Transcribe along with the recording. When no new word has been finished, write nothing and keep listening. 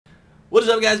What is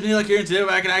up, guys? Me, like here, and today we're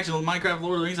back in action with Minecraft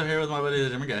Lord of the Rings. I'm here with my buddy, the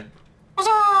Germ guy. What's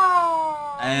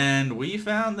up? And we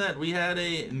found that we had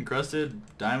a encrusted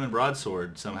diamond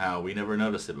broadsword somehow. We never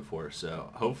noticed it before, so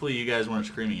hopefully you guys weren't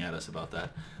screaming at us about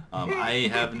that. I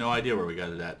have no idea where we got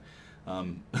it at.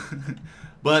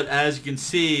 But as you can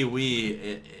see,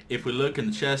 if we look in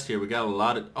the chest here, we got a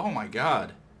lot of... Oh my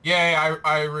god. Yeah,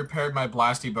 I repaired my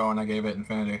blasty bow and I gave it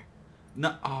infinity.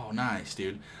 No, oh, nice,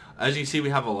 dude. As you can see, we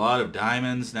have a lot of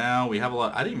diamonds now. We have a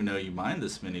lot... I didn't even know you mined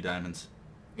this many diamonds.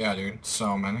 Yeah, dude.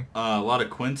 So many. A lot of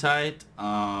quintite.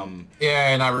 Yeah,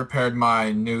 and I repaired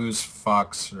my news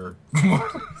flux, or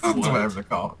whatever they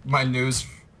call it. My news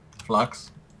flux.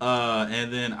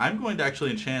 And then I'm going to actually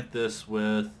enchant this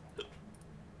with...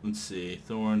 Let's see.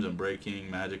 Thorns, Unbreaking,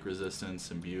 Magic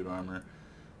Resistance, Imbued Armor.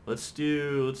 Let's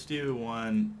do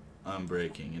one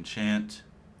Unbreaking. Enchant.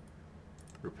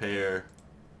 Repair.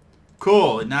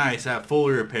 Cool, nice, I have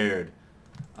fully repaired.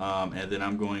 And then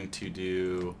I'm going to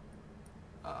do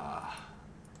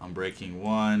Unbreaking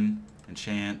 1,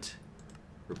 enchant,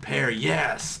 repair,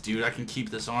 yes! Dude, I can keep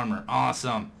this armor,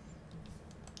 awesome!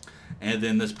 And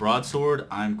then this broadsword,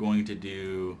 I'm going to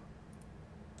do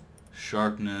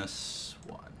sharpness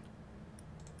 1.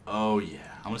 Oh yeah,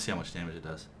 I want to see how much damage it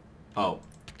does. Oh.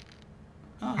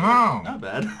 Oh, not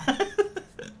bad.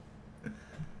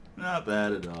 Not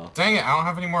bad at all. Dang it, I don't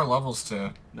have any more levels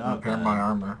to repair my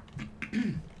armor.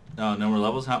 Oh, no more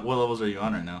levels? What levels are you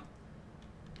on right now?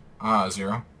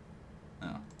 0.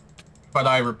 Oh. But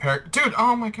I repaired... Dude,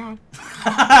 oh my god.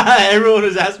 Everyone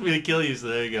was asking me to kill you, so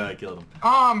there you go, I killed him.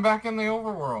 Oh, I'm back in the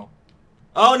overworld.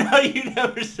 Oh, no, you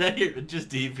never said it. Just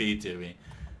TP to me.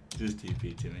 Just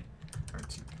TP to me.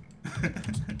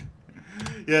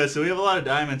 Yeah, so we have a lot of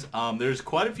diamonds. There's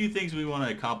quite a few things we want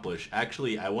to accomplish.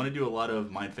 Actually, I want to do a lot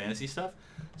of Mind Fantasy stuff.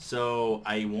 So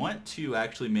I want to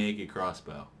actually make a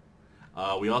crossbow.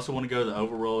 We also want to go to the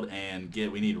overworld and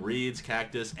we need reeds,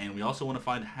 cactus, and we also want to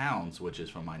find hounds, which is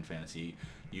from Mind Fantasy.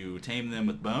 You tame them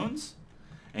with bones,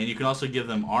 and you can also give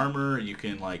them armor. You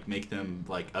can like make them,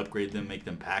 like upgrade them, make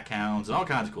them pack hounds, and all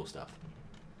kinds of cool stuff.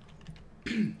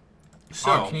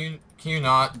 So can you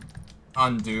not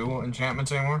undo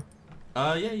enchantments anymore?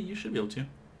 Yeah, you should be able to.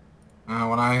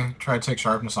 When I try to take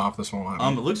sharpness off, this won't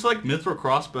happen. It looks like mithril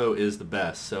crossbow is the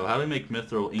best. So how do we make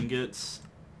mithril ingots?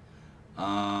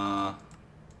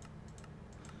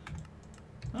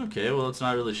 Okay, well it's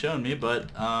not really showing me, but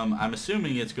I'm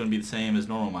assuming it's going to be the same as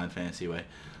normal Mind Fantasy way.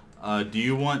 Do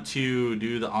you want to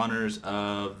do the honors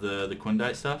of the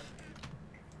quindite stuff?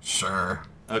 Sure.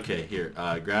 Okay, here,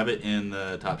 grab it in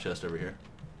the top chest over here.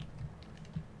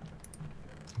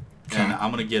 And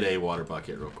I'm going to get a water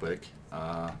bucket real quick.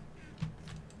 I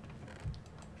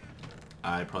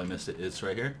probably missed it. It's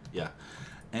right here? Yeah.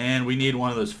 And we need one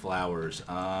of those flowers.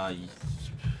 Yeah,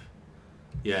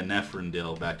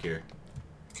 Nephrindil back here.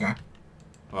 Okay.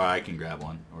 Or I can grab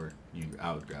one. Or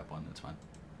I would grab one. That's fine.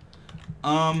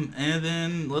 And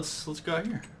then let's go out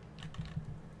here.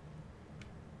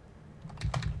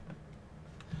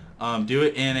 Do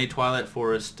it in a Twilight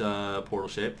Forest portal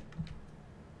shape.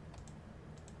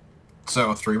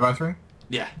 So 3x3?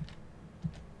 Yeah.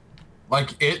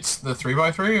 Like it's the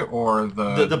 3x3 or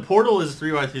the portal is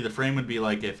 3x3. The frame would be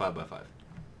like a 5x5.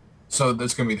 So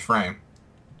that's gonna be the frame.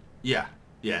 Yeah.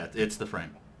 Yeah, it's the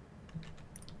frame.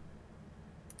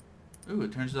 Ooh,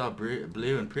 it turns out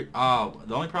blue and oh,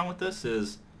 the only problem with this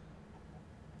is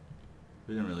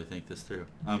we didn't really think this through.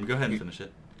 Go ahead and finish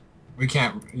it. We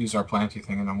can't use our planty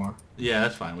thing anymore. Yeah,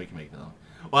 that's fine. We can make that one.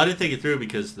 Well, I didn't think it through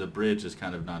because the bridge is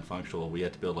kind of non-functional. We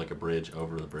had to build like a bridge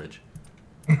over the bridge.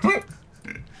 And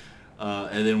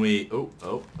then we... dude,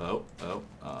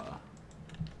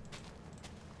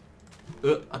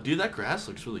 that grass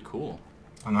looks really cool.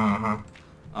 I know,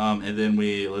 and then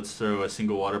let's throw a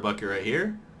single water bucket right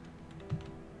here.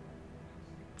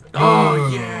 Oh,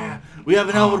 yeah! We have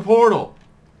an Elven portal!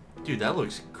 Dude, that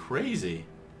looks crazy.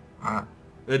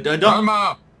 Don't...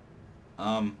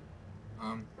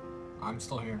 I'm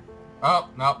still here. Oh,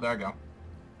 no, there I go.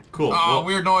 Cool. Oh, well,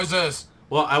 weird noises!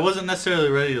 Well, I wasn't necessarily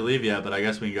ready to leave yet, but I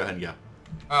guess we can go ahead and go.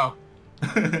 Oh.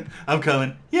 I'm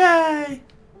coming. Yay!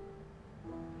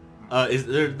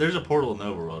 There's a portal in the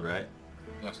overworld, right?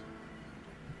 Yes.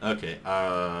 Okay,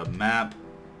 map,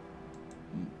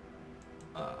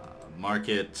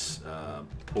 market,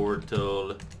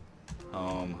 portal,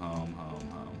 home.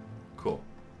 Cool.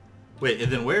 Wait,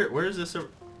 and then where is this over?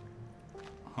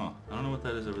 Huh, I don't know what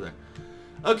that is over there.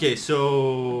 Okay,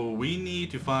 so we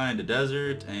need to find a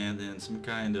desert and then some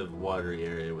kind of watery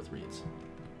area with reeds.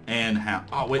 And how?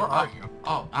 Oh, wait. Where are you?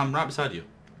 Oh, I'm right beside you.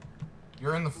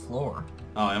 You're in the floor.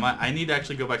 Oh, am I? I need to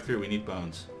actually go back through. We need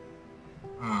bones.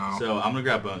 Oh. So I'm gonna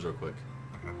grab bones real quick.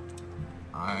 Okay.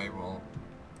 I will.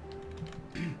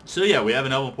 So yeah, we have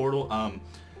an Elven portal.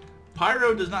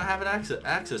 Pyro does not have an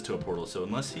access to a portal, so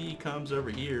unless he comes over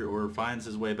here or finds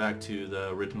his way back to the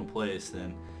original place,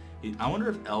 then I wonder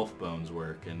if elf bones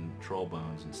work and troll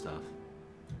bones and stuff.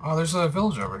 Oh, there's a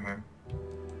village over here.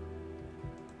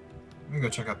 Let me go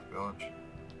check out the village.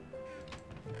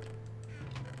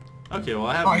 Okay, well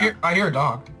I have. Oh, I hear a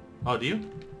dog. Oh, do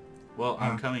you? Well,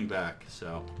 I'm coming back,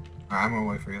 so. Alright, I'm gonna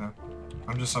wait for you then.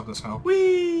 I'm just up this hill.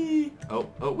 Whee! Oh,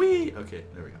 whee! Okay,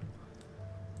 there we go.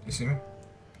 You see me?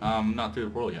 Not through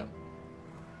the portal yet.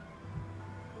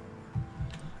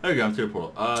 There we go, I'm through the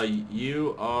portal.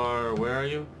 You are, where are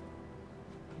you?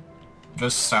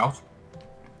 Just south.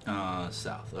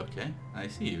 South, okay. I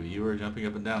see you. You were jumping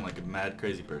up and down like a mad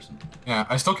crazy person. Yeah,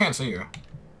 I still can't see you.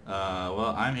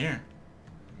 Well, I'm here.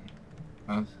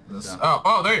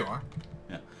 Oh, there you are.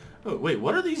 Yeah. Oh, wait,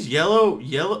 what are these yellow,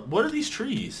 what are these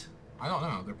trees? I don't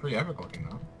know. They're pretty epic looking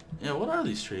though. Yeah, what are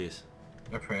these trees?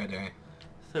 They're pretty.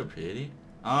 So pretty.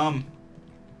 Wait,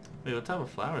 what type of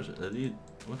flowers are these?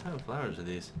 What type of flowers are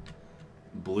these?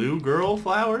 Blue girl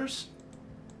flowers?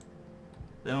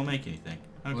 They don't make anything.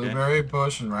 Okay. Blueberry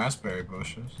bush and raspberry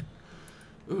bushes.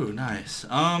 Ooh, nice.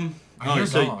 I hear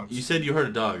so dogs. you said you heard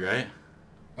a dog, right?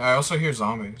 I also hear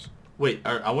zombies. Wait,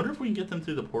 I wonder if we can get them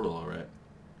through the portal, all right?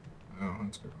 Oh,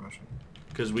 that's a good question.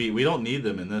 Because we don't need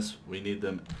them in this. We need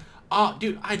them. Oh,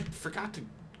 dude, I forgot to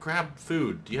grab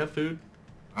food. Do you have food?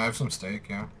 I have some steak,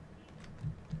 yeah.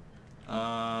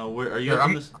 Where are you?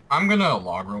 Here, I'm gonna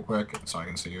log real quick so I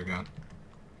can see you again.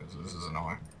 Because this is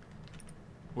annoying.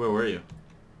 Where were you?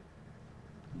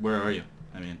 Where are you?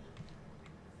 I mean.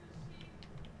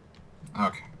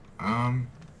 Okay. I'm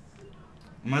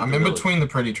in in between the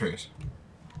pretty trees.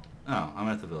 Oh, I'm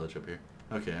at the village up here.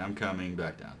 Okay, I'm coming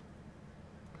back down.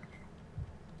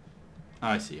 Oh,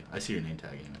 I see you. I see your name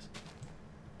tag anyways.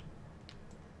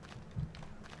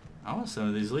 I want some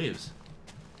of these leaves.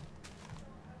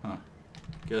 Huh.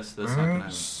 Guess that's not gonna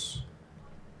happen.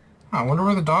 I wonder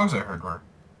where the dogs I heard were.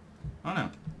 Oh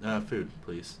no. Food,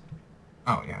 please.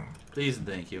 Oh, yeah. Please and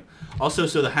thank you. Also,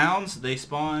 so the hounds, they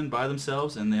spawn by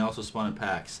themselves and they also spawn in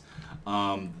packs.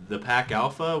 The pack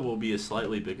alpha will be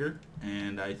slightly bigger,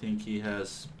 and I think he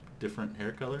has different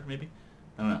hair color, maybe?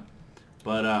 I don't know.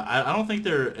 But I don't think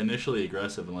they're initially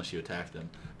aggressive unless you attack them.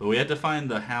 But we have to find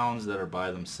the hounds that are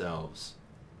by themselves.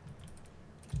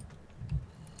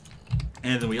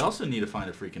 And then we also need to find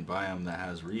a freaking biome that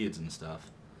has reeds and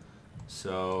stuff.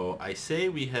 So I say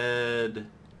we head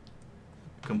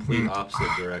complete opposite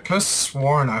direction. Could've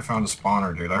sworn I found a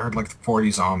spawner, dude. I heard like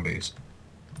 40 zombies.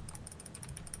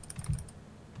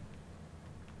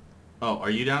 Oh, are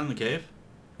you down in the cave?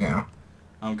 Yeah.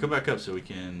 Come back up so we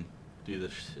can do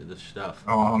this stuff.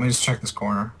 Oh, let me just check this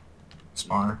corner.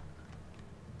 Spawner.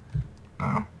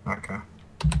 No. Okay.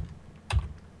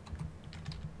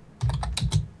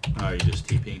 Oh, are you just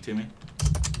TPing to me?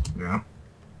 Yeah.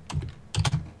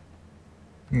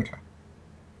 Okay.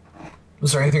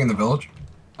 Was there anything in the village?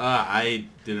 I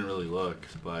didn't really look,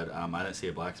 but I didn't see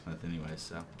a blacksmith anyway,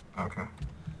 so. Okay.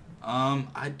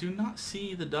 I do not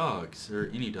see the dogs,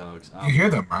 or any dogs. You hear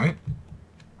them, right?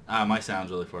 My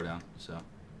sound's really far down, so.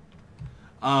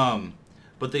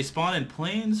 But they spawn in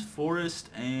plains, forest,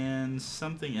 and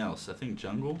something else. I think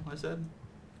jungle, I said?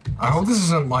 I hope this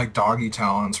isn't like doggy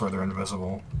talents where they're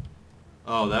invisible.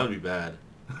 Oh, that would be bad.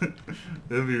 That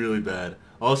would be really bad.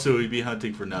 Also, we'd be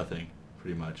hunting for nothing,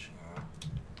 pretty much.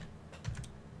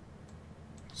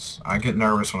 I get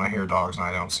nervous when I hear dogs and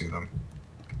I don't see them.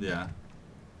 Yeah.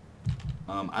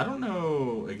 I don't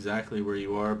know exactly where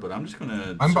you are, but I'm just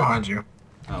gonna... I'm behind you.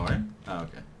 Oh, right? Oh,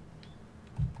 okay.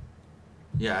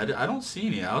 Yeah, I don't see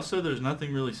any. Also, there's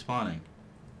nothing really spawning.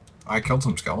 I killed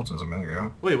some skeletons a minute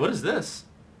ago. Wait, what is this?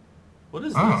 What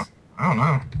is this? I don't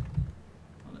know.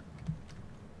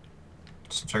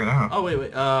 Just check it out. Oh,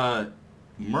 wait.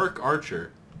 Merc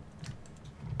Archer.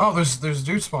 Oh, there's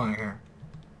dudes spawning here.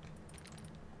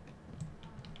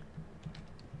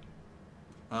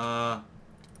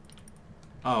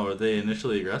 Oh, are they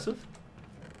initially aggressive?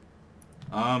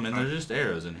 And there's just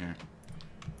arrows in here.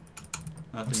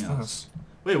 Nothing else. This?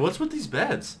 Wait, what's with these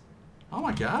beds? Oh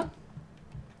my god.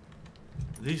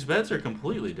 These beds are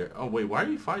completely dirty. Oh wait, why are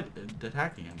you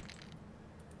attacking him?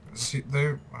 See,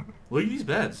 what? Look at these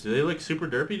beds. Do they look super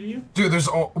derpy to you? Dude, there's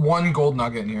one gold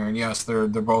nugget in here, and yes, they're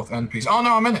both NPCs. Oh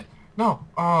no, I'm in it. No.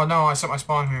 Oh no, I set my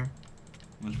spawn here.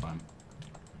 That's fine.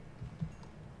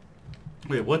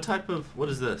 Wait, what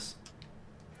is this?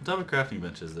 What type of crafting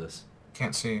bench is this?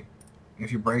 Can't see.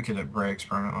 If you break it, it breaks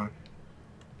permanently.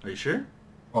 Are you sure?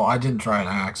 Well, I didn't try an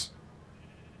axe.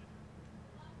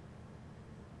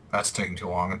 That's taking too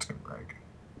long. It's gonna break.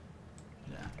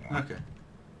 Yeah. Okay.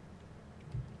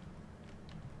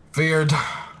 Feared.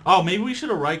 Oh, maybe we should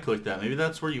have right-clicked that. Maybe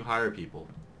that's where you hire people.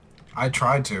 I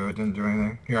tried to. It didn't do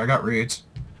anything. Here, I got reeds.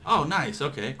 Oh, nice.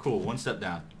 Okay, cool. One step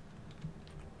down.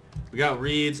 We got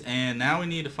reeds, and now we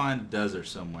need to find a desert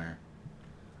somewhere.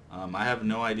 I have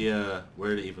no idea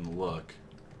where to even look.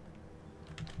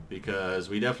 Because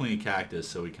we definitely need cactus,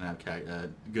 so we can have a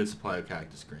good supply of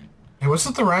cactus green. Hey, what's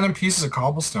with the random pieces of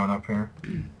cobblestone up here?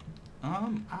 I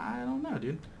don't know,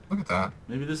 dude. Look at that.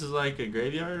 Maybe this is like a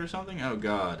graveyard or something? Oh,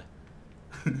 God.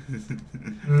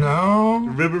 No.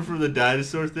 Remember from the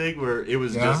dinosaur thing where it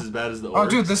was just as bad as the orcs? Oh,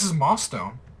 dude, this is moss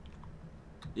stone.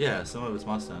 Yeah, some of it's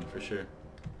moss stone, for sure.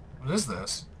 What is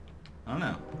this? I don't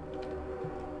know.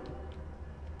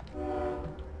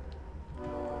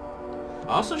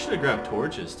 I also should have grabbed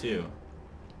torches too.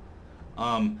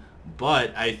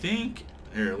 But I think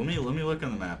here, let me look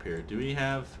on the map here. Do we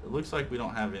have? It looks like we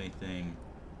don't have anything.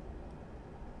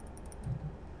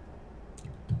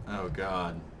 Oh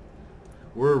God,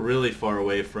 we're really far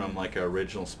away from like our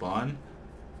original spawn.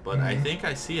 But I think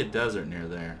I see a desert near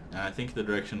there, and I think the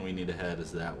direction we need to head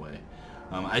is that way.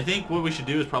 I think what we should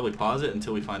do is probably pause it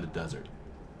until we find a desert.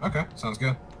 Okay, sounds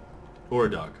good. Or a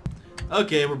dog.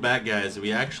 Okay, we're back, guys.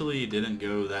 We actually didn't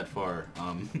go that far.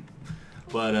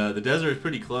 But the desert is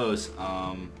pretty close.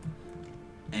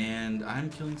 And I'm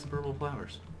killing some purple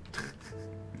flowers.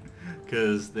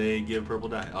 Because they give purple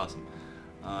dye. Awesome.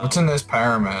 What's in this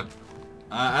pyramid?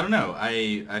 I don't know.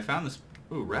 I found this...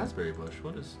 Ooh, raspberry bush.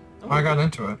 What is... Oh, I got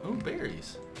into it. Oh,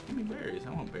 berries. Give me berries.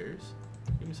 I want berries.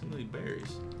 Give me some of these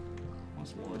berries. I want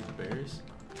some more of the berries.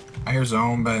 I hear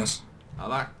zombies. I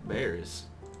like berries.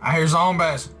 I hear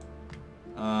zombies.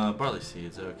 Barley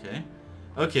seeds, okay.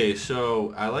 Okay,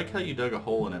 so I like how you dug a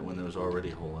hole in it when there was already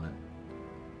a hole in it.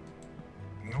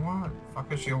 You know what?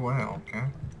 Fuck is your whale, okay?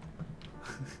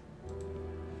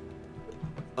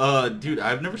 Dude,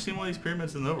 I've never seen one of these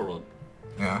pyramids in the overworld.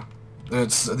 Yeah.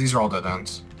 These are all dead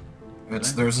ends. Okay.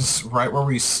 There's this right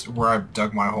where I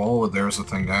dug my hole, there's a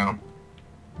thing down.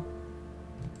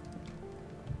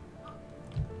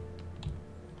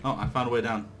 Oh, I found a way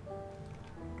down.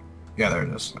 Yeah, there it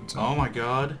is. That's it. Oh my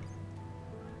god.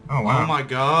 Oh wow. Oh my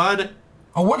god.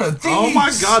 Oh, what are these? Oh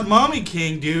my god, Mummy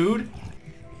King, dude.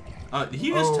 Did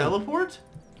he just teleport?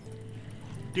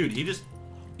 Dude, he just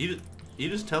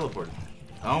teleported.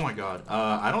 Oh my god.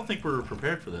 I don't think we're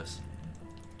prepared for this.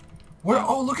 What?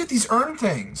 Oh, look at these urn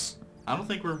things. I don't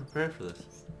think we're prepared for this.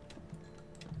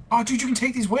 Oh, dude, you can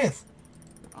take these with.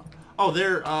 Oh,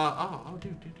 they're,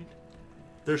 dude.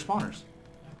 They're spawners.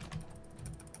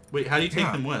 Wait, how do you take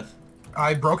them with?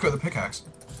 I broke it with a pickaxe.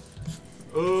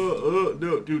 No,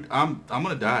 dude, I'm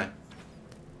gonna die.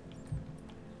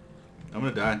 I'm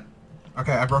gonna die.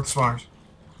 Okay, I broke the spawners.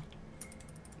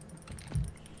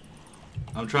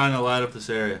 I'm trying to light up this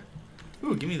area.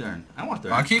 Ooh, give me the urn. I want the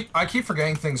urn. I keep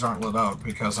forgetting things aren't lit up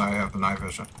because I have the night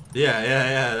vision.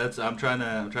 Yeah. That's I'm trying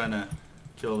to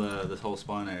kill this whole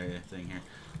spawn area thing here.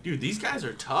 Dude, these guys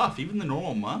are tough. Even the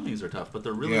normal mummies are tough, but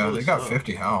they're really slow. Yeah, they got slow.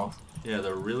 50 health. Yeah,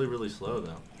 they're really slow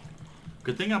though.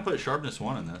 Good thing I put sharpness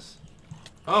 1 in this.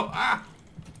 Oh,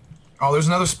 Oh, there's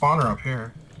another spawner up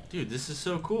here. Dude, this is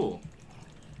so cool.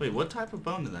 Wait, what type of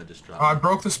bone did that just drop? I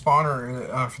broke the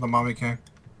spawner for the Mummy King.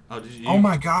 Oh, did you? Oh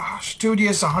my gosh, dude, he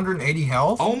has 180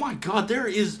 health. Oh my god, there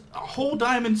is a whole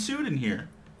diamond suit in here.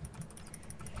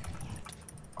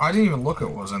 I didn't even look at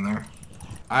what was in there.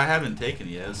 I haven't taken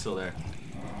it yet. It's still there.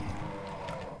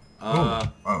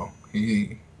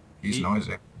 He's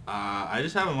noisy. I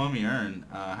just have a mummy urn.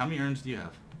 How many urns do you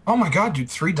have? Oh my god, dude,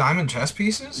 3 diamond chest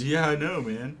pieces? Yeah, I know,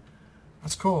 man.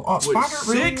 That's cool. Oh, Wait, spider,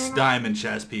 6 diamond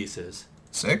chest pieces.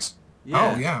 6?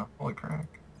 Yeah. Oh yeah, holy crap.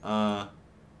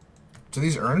 Do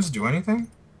these urns do anything?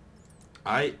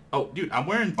 Oh, dude, I'm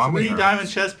wearing Mummy 3 urns. diamond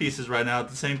chest pieces right now at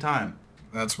the same time.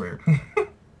 That's weird.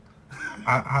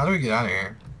 How do we get out of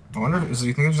here? I wonder, do you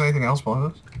think there's anything else below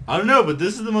this? I don't know, but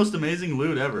this is the most amazing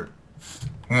loot ever.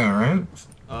 Yeah,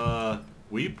 right?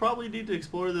 We probably need to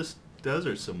explore this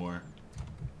desert some more.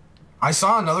 I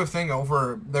saw another thing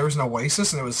over, there was an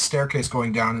oasis and it was a staircase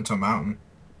going down into a mountain.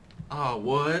 Oh,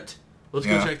 what? Let's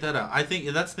go check that out. I think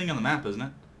that's the thing on the map, isn't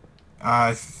it?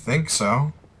 I think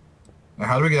so. Now,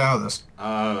 how do we get out of this?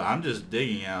 I'm just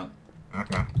digging out.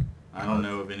 Okay. I don't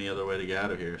know of any other way to get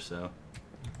out of here, so.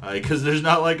 Because there's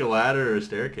not like a ladder or a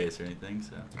staircase or anything,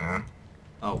 so. Yeah.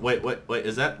 Oh, wait, what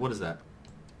is that?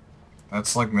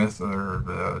 That's like myth or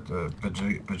the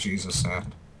bejesus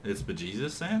sand. It's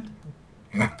bejesus sand?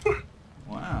 Yeah.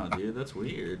 Wow, dude, that's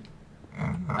weird.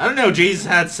 Yeah, no. I don't know Jesus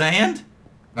had sand.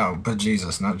 No,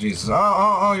 bejesus, not Jesus.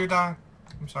 Oh, you're dying.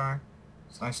 I'm sorry.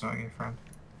 It's nice knowing you, friend.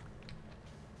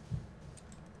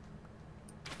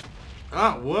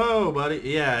 Oh, whoa, buddy.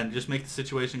 Yeah, and just make the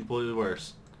situation completely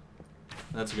worse.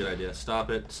 That's a good idea. Stop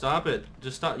it. Stop it.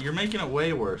 Just stop. You're making it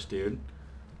way worse, dude.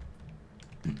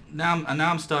 Now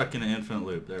I'm stuck in an infinite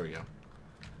loop. There we go.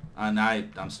 Now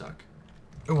I'm stuck.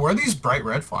 Where are these bright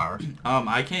red flowers?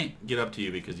 I can't get up to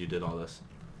you because you did all this.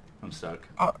 I'm stuck.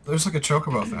 Oh, there's like a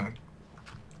chocobo thing.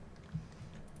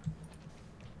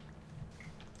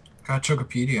 Got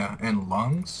Chocopedia and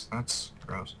lungs? That's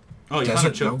gross. Oh, you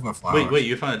Desert found a Nova flowers. Wait,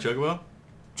 you found a chocobo?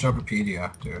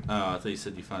 Chocopedia, dude. Oh, I thought you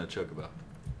said you found a chocobo.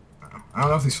 I don't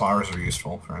know if these flowers are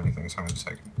useful for anything, so I'm gonna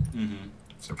take them. Mm-hmm.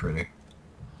 So pretty.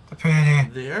 They're pretty.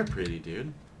 They are pretty,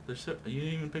 dude. They're so... You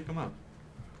didn't even pick them up.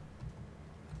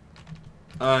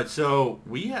 So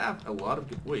we have a lot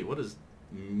of... Wait, what is...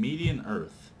 Median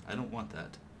earth. I don't want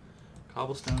that.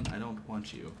 Cobblestone, I don't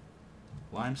want you.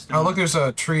 Limestone... Oh, look, there's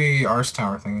a tree arse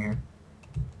tower thing here.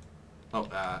 Oh,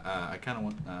 I kind of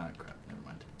want... crap, never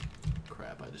mind.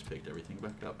 Crap, I just picked everything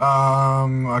back up.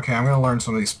 Okay, I'm gonna learn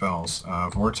some of these spells.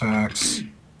 Vortex,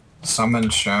 Summon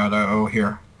Shadow,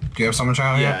 here. Do you have Summon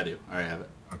Shadow? Yeah, I do. Alright, I have it.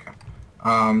 Okay.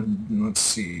 Let's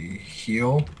see.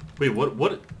 Heal. Wait,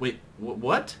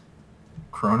 what?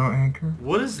 Chrono Anchor.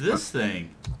 What is this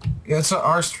thing? Yeah, it's a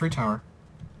arse tree tower.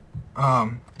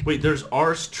 Wait, there's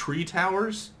arse tree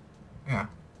towers? Yeah.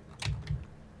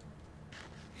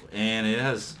 And it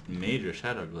has major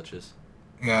shadow glitches.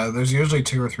 Yeah, there's usually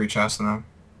 2 or 3 chests in them.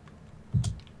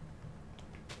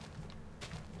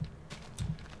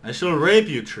 I shall rape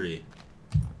you, tree.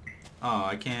 Oh,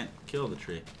 I can't kill the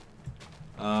tree.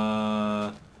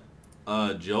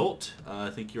 Jolt? I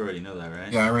think you already know that,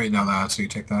 right? Yeah, I already know that, so you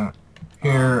take that.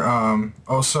 Here,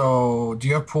 also, do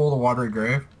you have Pool the Watery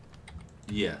Grave?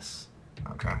 Yes.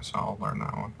 Okay, so I'll learn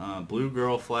that one. Blue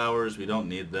girl flowers, we don't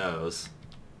need those.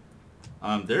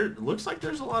 There looks like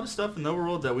there's a lot of stuff in the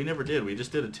overworld that we never did. We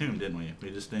just did a tomb, didn't we? We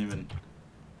just didn't even...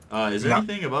 is there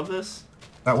anything above this?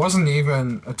 That wasn't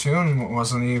even... A tomb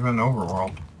wasn't even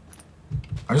overworld.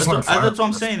 I just learned that's what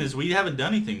I'm saying, is we haven't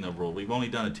done anything in the overworld. We've only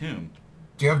done a tomb.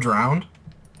 Do you have Drowned?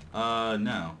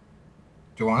 No.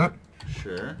 Do you want it?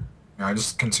 Sure. Yeah, I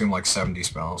just consumed like 70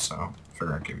 spells, so I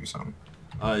figured I'd give you some.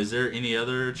 Is there any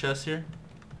other chests here?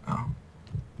 Oh.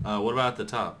 What about at the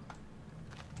top?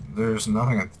 There's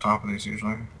nothing at the top of these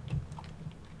usually.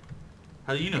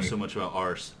 How do you know so much about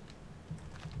arse?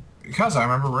 Because I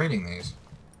remember rating these.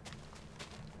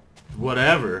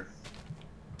 Whatever.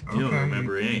 Okay, You don't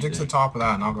remember anything. Dig to the top of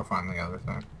that and I'll go find the other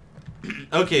thing.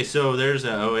 Okay, so there's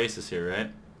an oasis here,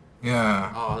 right?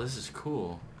 Yeah. Oh, this is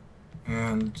cool.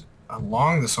 And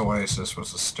along this oasis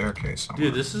was a staircase somewhere.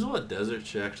 Dude, this is what deserts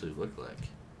should actually look like.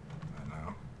 I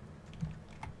know.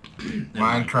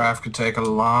 Minecraft could take a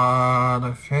lot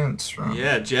of hints from...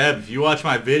 Yeah, Jeb, if you watch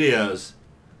my videos,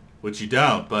 which you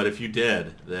don't, but if you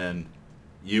did, then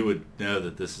you would know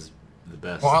that this is the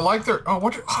best. Well, I like their... Oh,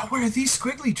 what are these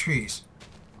squiggly trees?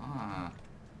 Ah.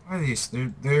 What are these?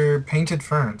 They're painted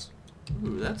ferns.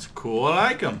 Ooh, that's cool. I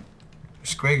like them. They're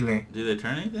squiggly. Do they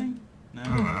turn anything? No.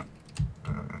 I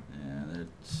don't know. Yeah, they're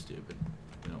stupid.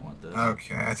 We don't want those.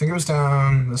 Okay, I think it was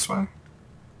down this way.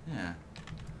 Yeah.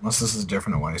 Unless this is a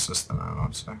different oasis, then I don't know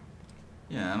what to say.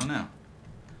 Yeah, I don't know.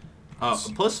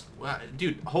 Plus,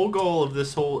 dude, whole goal of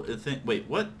this whole thing... Wait,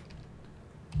 what?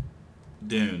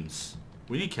 Dunes.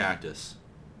 We need cactus.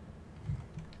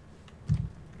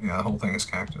 Yeah, the whole thing is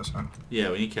cactus, huh?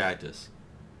 Yeah, we need cactus.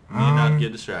 We need not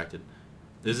get distracted.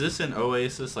 Is this an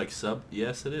oasis like sub?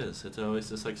 Yes, it is. It's an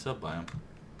oasis like sub biome.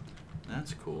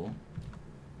 That's cool.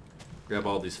 Grab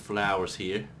all these flowers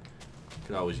here.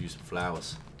 Could always use some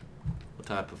flowers. What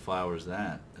type of flower is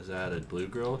that? Is that a blue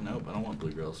girl? Nope, I don't want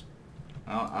blue girls.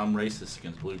 I'm racist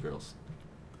against blue girls.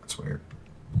 That's weird.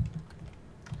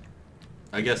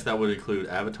 I guess that would include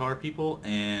Avatar people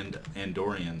and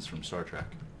Andorians from Star Trek.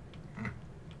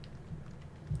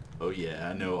 Oh yeah,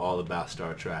 I know all about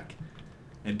Star Trek.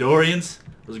 Andorians?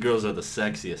 Those girls are the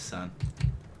sexiest, son.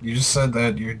 You just said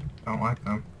that you don't like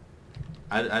them.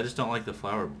 I just don't like the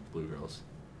flower blue girls.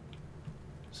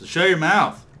 So shut your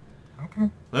mouth. Okay.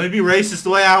 Let me be racist the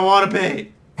way I want to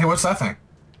be. Hey, what's that thing?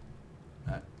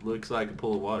 That looks like a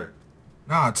pool of water.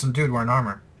 No, it's some dude wearing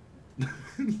armor.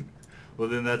 Well,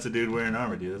 then that's a dude wearing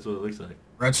armor, dude. That's what it looks like.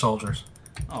 Red soldiers.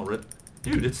 Oh, red.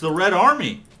 Dude, it's the Red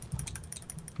Army.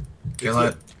 Kill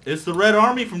it. It's the Red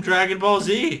Army from Dragon Ball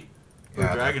Z. Or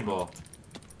Yeah, Dragon Ball.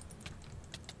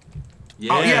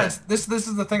 Yeah. Oh, yeah, this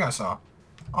is the thing I saw.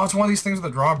 Oh, it's one of these things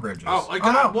with the drawbridges. Oh, my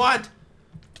God, no. what?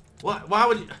 What? Why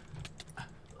would you...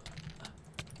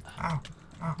 Ow.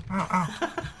 Ow, ow, ow.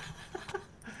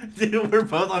 Dude, we're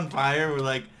both on fire. We're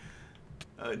like...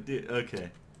 dude,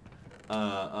 okay.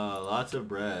 Lots of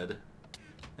bread.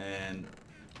 And...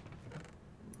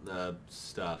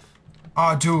 stuff.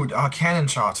 Oh, dude, cannon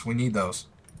shots. We need those.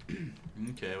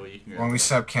 Okay, well you can. When we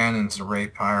set up cannons to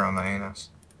rape pyre on the anus.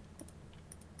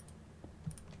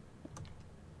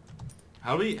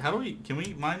 How do we? Can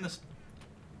we mine this?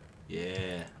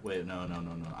 Yeah. Wait, no.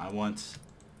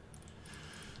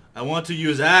 I want to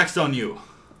use axe on you.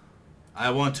 I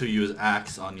want to use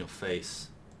axe on your face.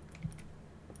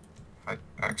 I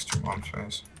axed your mom's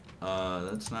face.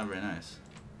 That's not very nice.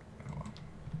 Oh, well.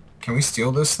 Can we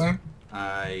steal this thing?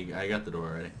 I got the door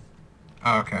already.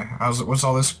 Oh, okay. What's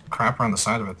all this crap around the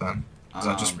side of it then? Does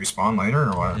that just respawn later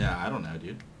or what? Yeah, I don't know,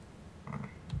 dude.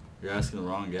 You're asking the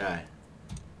wrong guy.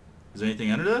 Is there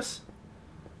anything under this?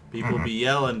 People be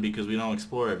yelling because we don't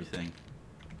explore everything.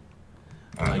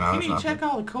 Like, no, you need to nothing. check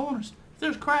all the corners. If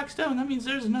there's cracked stone, that means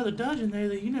there's another dungeon there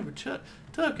that you never took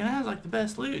and it has like the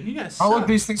best loot, and you guys suck. Oh, look,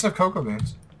 these things have cocoa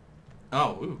beans.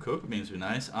 Oh, ooh, cocoa beans would be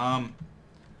nice.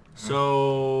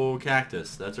 So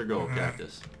cactus. That's our goal,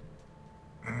 cactus.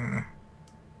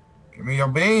 Give me your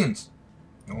beans.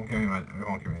 It won't give me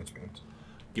its beans.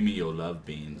 Give me your love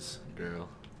beans, girl.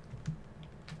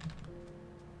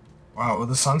 Wow, with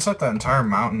the sunset, that entire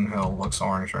mountain hill looks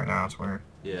orange right now. It's weird.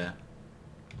 Yeah.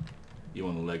 You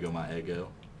want to Lego my ego,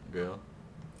 girl?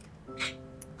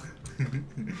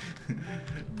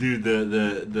 Dude,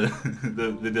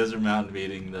 the desert mountain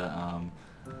meeting the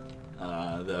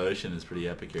ocean is pretty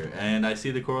epic here, and I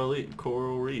see the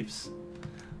coral reefs.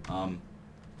 And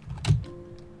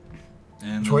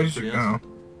Which way did you go?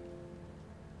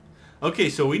 Okay,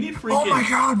 so we need freaking. Oh my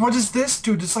god, what is this,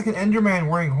 dude? It's like an Enderman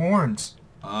wearing horns.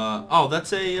 Oh,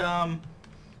 that's a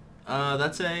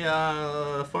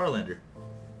Farlander.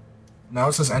 No,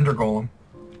 it says Ender Golem.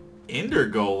 Ender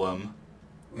Golem?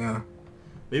 Yeah.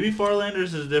 Maybe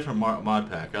Farlanders is a different mod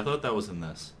pack. I thought that was in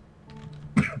this.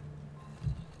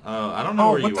 I don't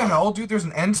know where you are. Oh, what the hell, dude? There's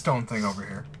an endstone thing over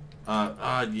here.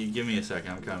 You give me a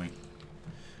second. I'm coming.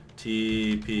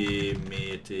 TP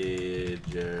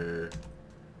Meteor.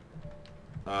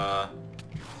 Oh,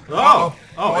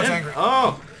 it's angry.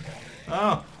 Oh,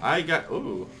 I got.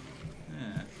 Ooh.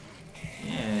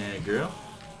 Yeah, girl.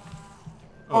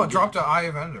 Oh, it dropped an Eye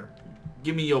of Ender.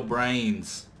 Give me your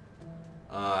brains.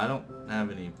 I don't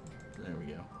have any. There we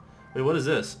go. Wait, what is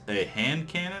this? A hand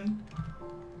cannon?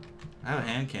 I have a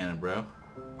hand cannon, bro.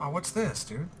 Oh, what's this,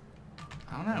 dude?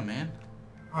 I don't know, man.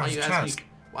 Oh,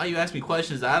 Why you ask me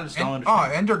questions that I just don't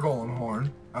understand? Oh, Ender Golem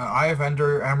horn. Eye of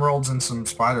Ender, emeralds, and some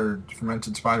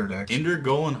fermented spider dicks. Ender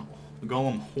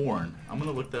Golem horn. I'm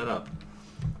gonna look that up,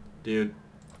 dude.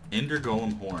 Ender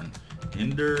Golem horn.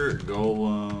 Ender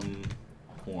Golem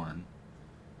horn.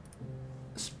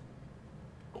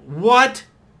 What?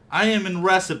 I am in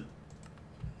recipe.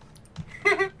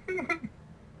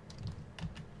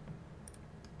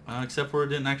 Except for it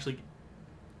didn't actually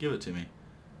give it to me.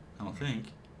 I don't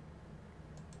think.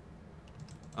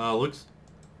 Looks.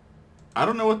 I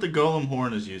don't know what the golem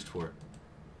horn is used for.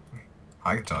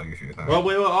 I can tell you a few things. Oh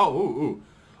wait, ooh.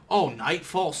 Oh,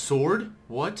 Nightfall sword?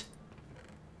 What?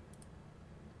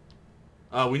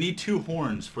 We need 2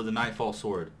 horns for the Nightfall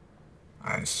sword.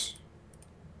 Nice.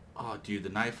 Oh, dude, the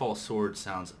Nightfall sword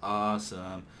sounds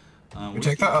awesome. We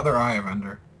take that other Eye of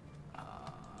Ender.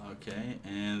 Okay,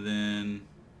 and then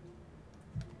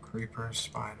Creepers,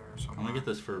 spiders. I'm gonna get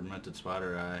this fermented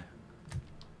spider eye.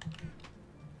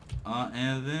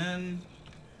 And then,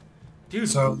 dude.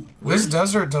 So this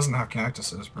desert doesn't have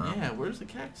cactuses, bro. Yeah, where's the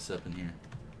cactus up in here?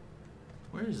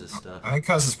 Where is this stuff? I think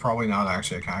because it's probably not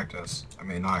actually a cactus. I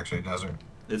mean, not actually a desert.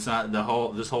 It's not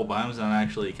this whole biome is not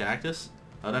actually a cactus.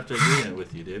 I'd have to agree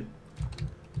with you, dude.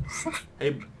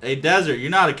 Hey, desert,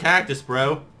 you're not a cactus,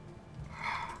 bro.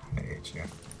 I hate you.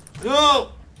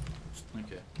 Oh!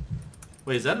 Okay.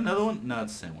 Wait, is that another one? No,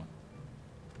 it's the same one.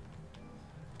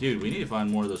 Dude, we need to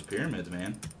find more of those pyramids,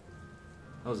 man.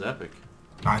 That was epic.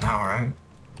 I know, right?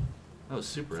 That was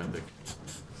super epic.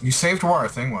 You saved where our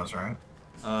thing was, right?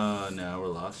 No, we're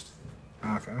lost.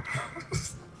 Okay.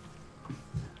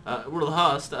 We're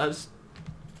lost.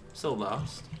 So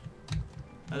lost.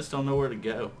 I just don't know where to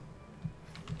go.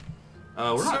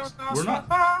 We're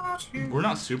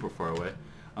not super far away.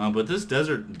 But this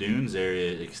desert dunes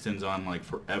area extends on like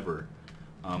forever.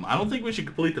 I don't think we should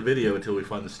complete the video until we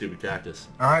find the stupid cactus.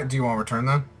 Alright, do you want to return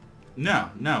then? No,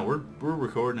 we're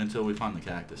recording until we find the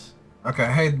cactus. Okay,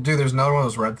 hey dude, there's another one of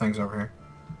those red things over here.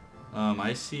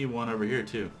 I see one over here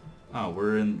too. Oh,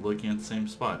 we're looking at the same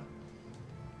spot.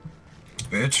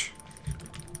 Bitch.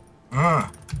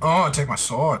 Oh, take my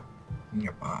sword. In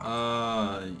your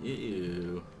butt.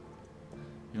 Ew.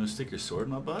 You wanna stick your sword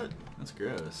in my butt? That's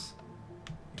gross.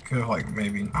 You could have like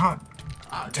maybe not.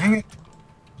 Ah, dang it.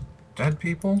 Dead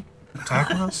people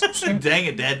attacking us? Dang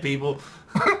it, dead people.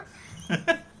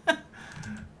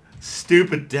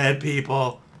 Stupid dead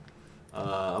people.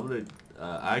 I'm gonna.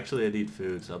 Actually, I need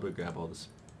food, so I'm gonna grab all this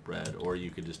bread, or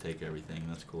you could just take everything.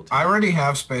 That's cool too. I already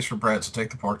have space for bread, so take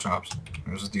the pork chops.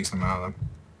 There's a decent amount of them.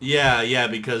 Yeah,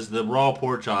 because the raw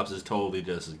pork chops is totally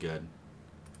just as good.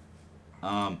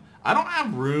 I don't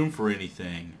have room for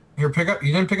anything. Here, pick up.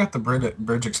 You didn't pick up the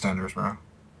bridge extenders, bro.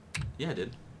 Yeah, I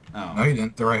did. Oh. No, you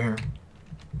didn't. They're right here.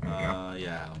 There you go.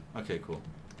 Yeah. Okay, cool.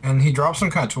 And he dropped some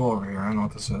kind of tool over here. I don't know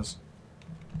what this is.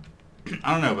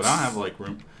 I don't know, but I don't have like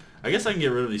room. I guess I can get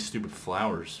rid of these stupid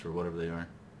flowers or whatever they are.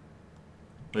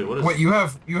 Wait, what is? Wait, you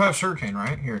have sugarcane,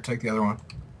 right? Here, take the other one.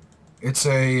 It's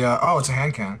a it's a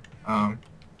hand can.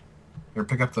 Here,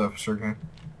 pick up the sugarcane.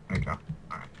 There you go.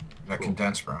 All right, that Cool.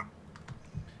 condensed, bro.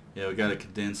 Yeah, we gotta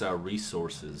condense our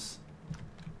resources.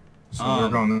 So we're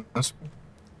going this way.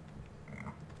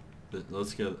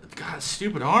 Let's go. God,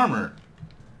 stupid armor.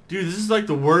 Dude, this is like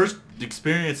the worst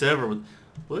experience ever.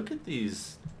 Look at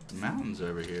these mountains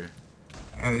over here.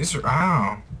 Yeah, these are,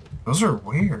 ow. Those are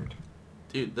weird.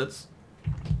 Dude, that's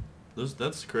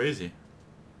crazy.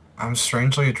 I'm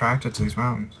strangely attracted to these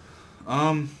mountains.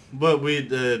 But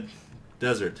the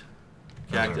desert.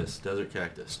 Cactus. Desert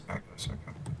cactus. Cactus,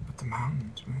 okay. But the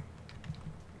mountains, man.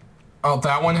 Oh,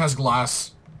 that one has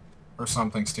glass or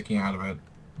something sticking out of it.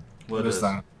 What is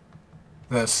that?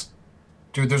 This.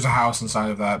 Dude, there's a house inside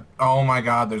of that. Oh my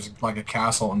god, there's like a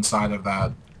castle inside of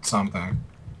that something.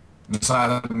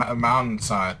 Inside of the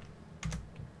mountainside.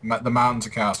 The mountain's a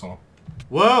castle.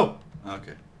 Whoa!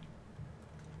 Okay.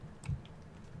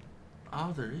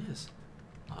 Oh, there is.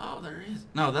 Oh, there is.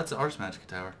 No, that's the Ars Magica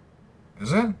Tower.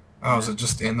 Is it? Oh, is it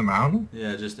just in the mountain?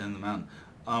 Yeah, just in the mountain.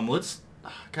 Let's...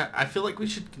 God, I feel like we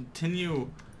should continue...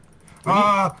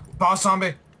 Boss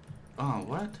zombie! Oh,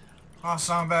 what? Boss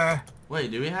zombie! Wait,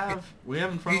 do we have... We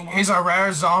have Infernal Mods? He's a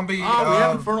rare zombie we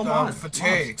have Infernal Mods.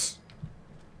 fatigues.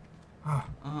 No.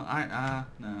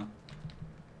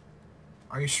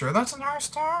 Are you sure that's an Ars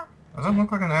tower? Doesn't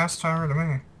look like an Ars tower to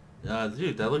me.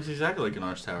 Dude, that looks exactly like an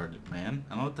Ars tower, man.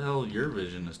 I don't know what the hell your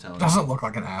vision is telling you. Doesn't look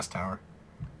like an Ars tower.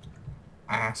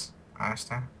 Ars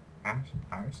tower?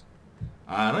 Ars?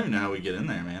 I don't even know how we get in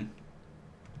there, man.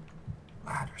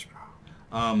 Ladders, bro.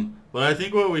 But I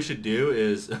think what we should do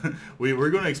is we're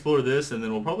going to explore this, and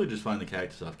then we'll probably just find the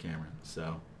cactus off camera.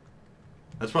 So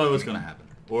that's probably what's going to happen,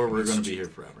 or we're going to be here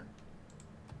forever.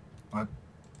 What?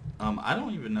 I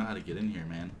don't even know how to get in here,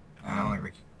 man. I don't think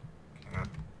we can.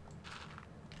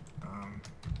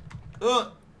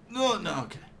 No,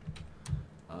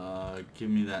 okay. Give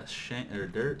me that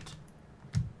dirt.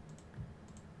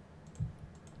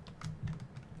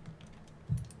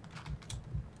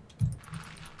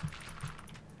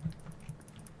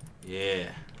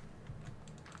 Yeah.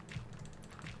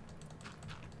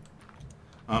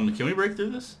 Can we break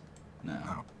through this?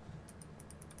 No.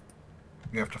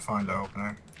 You have to find the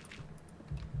opening.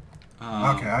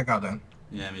 Okay, I got in.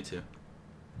 Yeah, me too.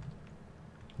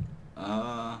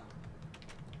 How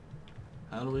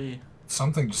do we...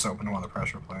 Something just opened one of the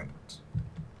pressure plates.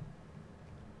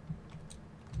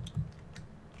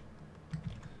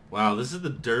 Wow, this is the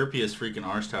derpiest freaking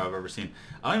Ars tower I've ever seen.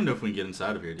 I don't even know if we can get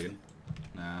inside of here, dude.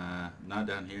 Nah, not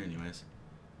down here anyways.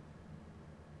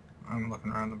 I'm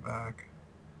looking around the back.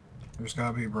 There's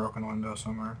gotta be a broken window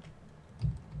somewhere.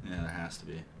 Yeah, there has to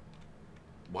be.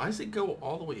 Why does it go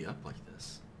all the way up like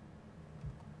this?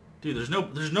 Dude, there's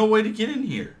no way to get in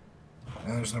here.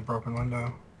 And there's no broken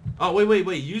window. Oh, wait.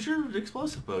 Use your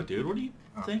explosive bow, dude. What are you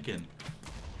thinking?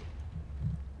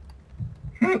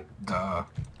 Duh. Yeah.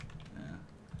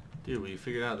 Dude, we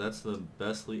figured out that's the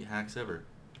best lead hacks ever.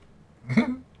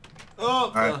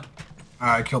 Oh! Alright.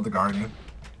 I killed the guardian.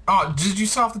 Oh, did you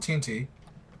set off the TNT?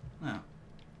 No.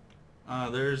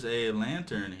 There's a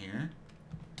lantern here.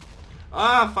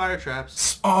 Ah, fire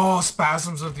traps. Oh,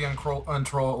 spasms of the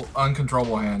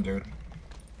uncontrollable hand, dude.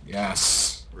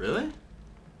 Yes. Really?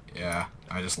 Yeah,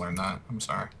 I just learned that. I'm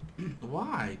sorry.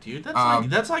 Why, dude?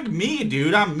 That's like me,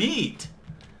 dude. I'm meat.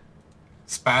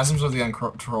 Spasms of the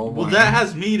uncontrollable Well, hand. that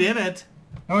has meat in it.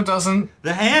 No, it doesn't.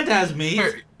 The hand has meat.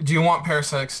 Here, do you want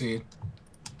parasitic seed?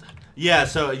 Yeah,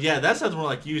 so, yeah, that sounds more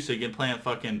like you, so you can plant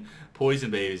fucking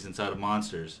poison babies inside of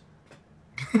monsters.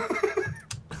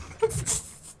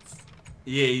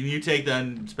 Yeah, you take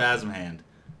the spasm hand.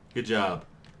 Good job.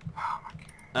 Oh my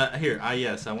god. Here,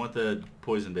 yes, I want the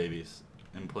poison babies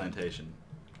implantation.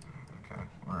 Okay,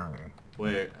 where are you?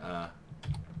 Where,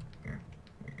 Here.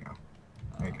 There you go.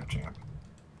 There you go, champ.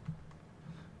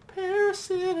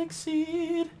 Parasitic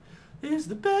seed is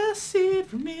the best seed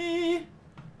for me.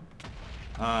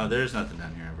 There's nothing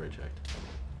down here. I've already checked.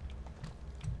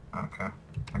 Okay.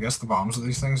 I guess the bombs of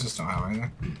these things just don't have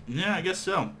anything. Yeah, I guess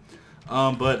so.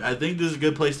 But I think this is a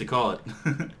good place to call it.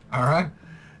 All right.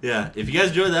 Yeah, if you guys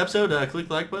enjoyed the episode, click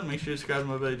the like button. Make sure to subscribe to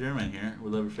my buddy Germ here. We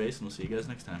love your face, and we'll see you guys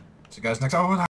next time. See you guys next time.